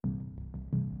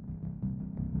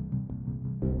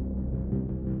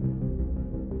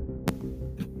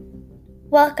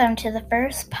Welcome to the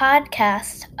first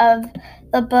podcast of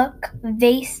the book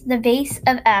The Vase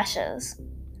of Ashes.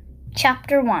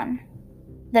 Chapter 1,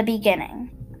 The Beginning.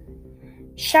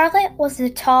 Charlotte was a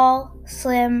tall,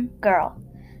 slim girl.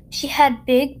 She had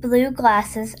big blue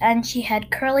glasses and she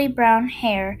had curly brown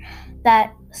hair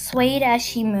that swayed as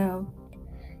she moved.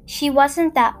 She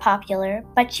wasn't that popular,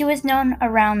 but she was known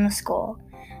around the school.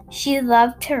 She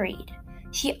loved to read.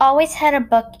 She always had a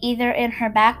book either in her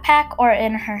backpack or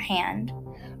in her hand.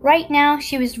 Right now,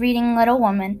 she was reading Little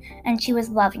Woman, and she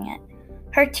was loving it.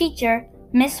 Her teacher,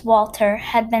 Miss Walter,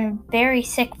 had been very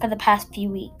sick for the past few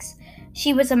weeks.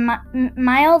 She was a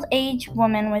mild-aged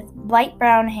woman with light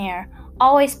brown hair,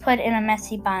 always put in a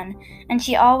messy bun, and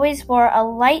she always wore a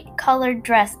light-colored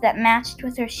dress that matched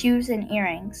with her shoes and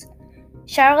earrings.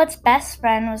 Charlotte's best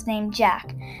friend was named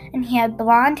Jack, and he had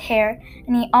blonde hair,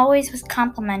 and he always was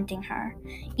complimenting her,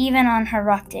 even on her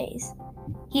rough days.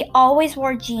 He always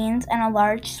wore jeans and a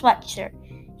large sweatshirt.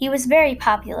 He was very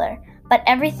popular, but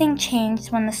everything changed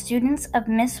when the students of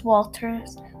Miss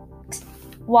Walters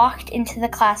walked into the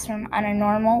classroom on a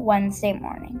normal Wednesday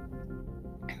morning.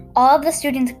 All of the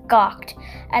students gawked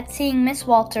at seeing Miss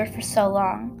Walter for so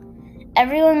long.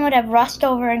 Everyone would have rushed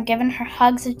over and given her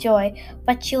hugs of joy,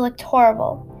 but she looked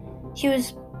horrible. She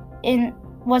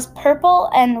was purple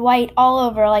and white all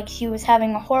over, like she was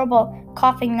having a horrible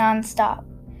coughing nonstop.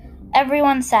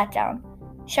 Everyone sat down.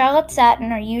 Charlotte sat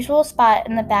in her usual spot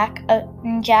in the back,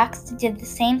 and Jax did the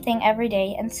same thing every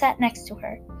day and sat next to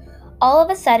her. All of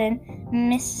a sudden,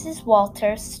 Mrs.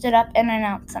 Walters stood up and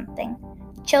announced something.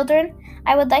 "Children,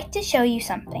 I would like to show you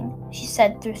something," she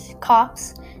said through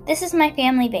coughs. "This is my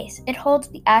family vase. It holds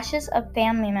the ashes of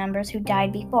family members who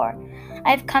died before.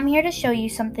 I have come here to show you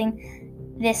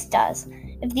something this does.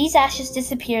 If these ashes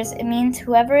disappears, it means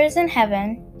whoever is in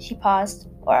heaven," she paused,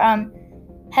 or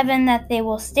heaven, that they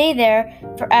will stay there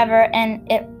forever, and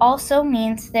it also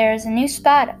means there is a new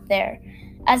spot up there.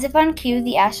 As if on cue,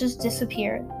 the ashes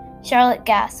disappeared. Charlotte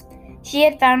gasped. She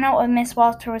had found out what Miss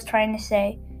Walter was trying to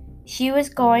say. She was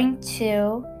going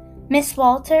to... "Miss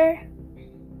Walter?"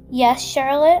 "Yes,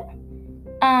 Charlotte?"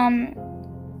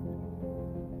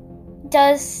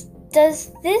 Does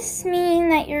this mean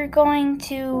that you're going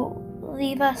to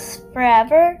leave us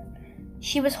forever?"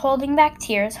 She was holding back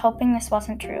tears, hoping this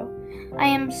wasn't true. "I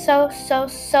am so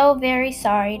very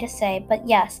sorry to say, but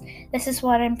yes, this is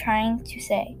what I'm trying to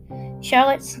say."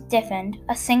 Charlotte stiffened.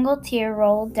 A single tear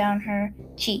rolled down her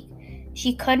cheek.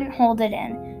 She couldn't hold it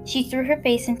in. She threw her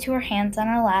face into her hands on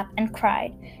her lap and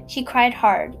cried. She cried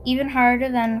hard, even harder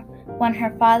than when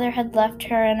her father had left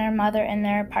her and her mother in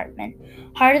their apartment,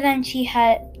 harder than she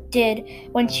did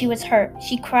when she was hurt.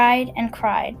 She cried and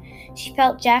cried. She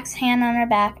felt Jack's hand on her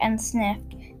back and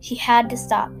sniffed. She had to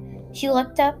stop. She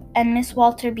looked up, and Miss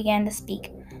Walter began to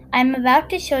speak. "I am about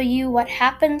to show you what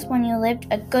happens when you lived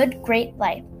a good, great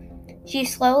life." She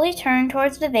slowly turned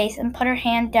towards the vase and put her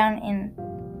hand down in.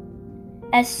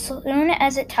 As soon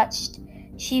as it touched,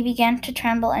 she began to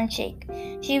tremble and shake.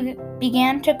 She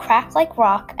began to crack like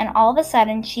rock, and all of a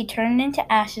sudden she turned into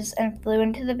ashes and flew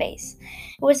into the vase.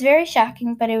 It was very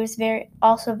shocking, but it was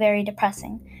also very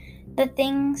depressing. The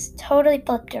things totally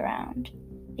flipped around.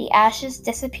 The ashes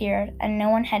disappeared, and no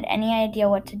one had any idea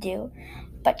what to do.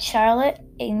 But Charlotte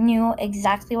knew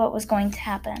exactly what was going to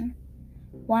happen.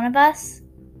 "One of us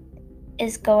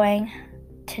is going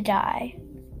to die,"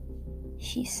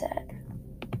 she said.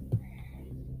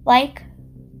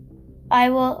 I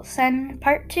will send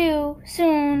part 2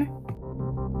 soon.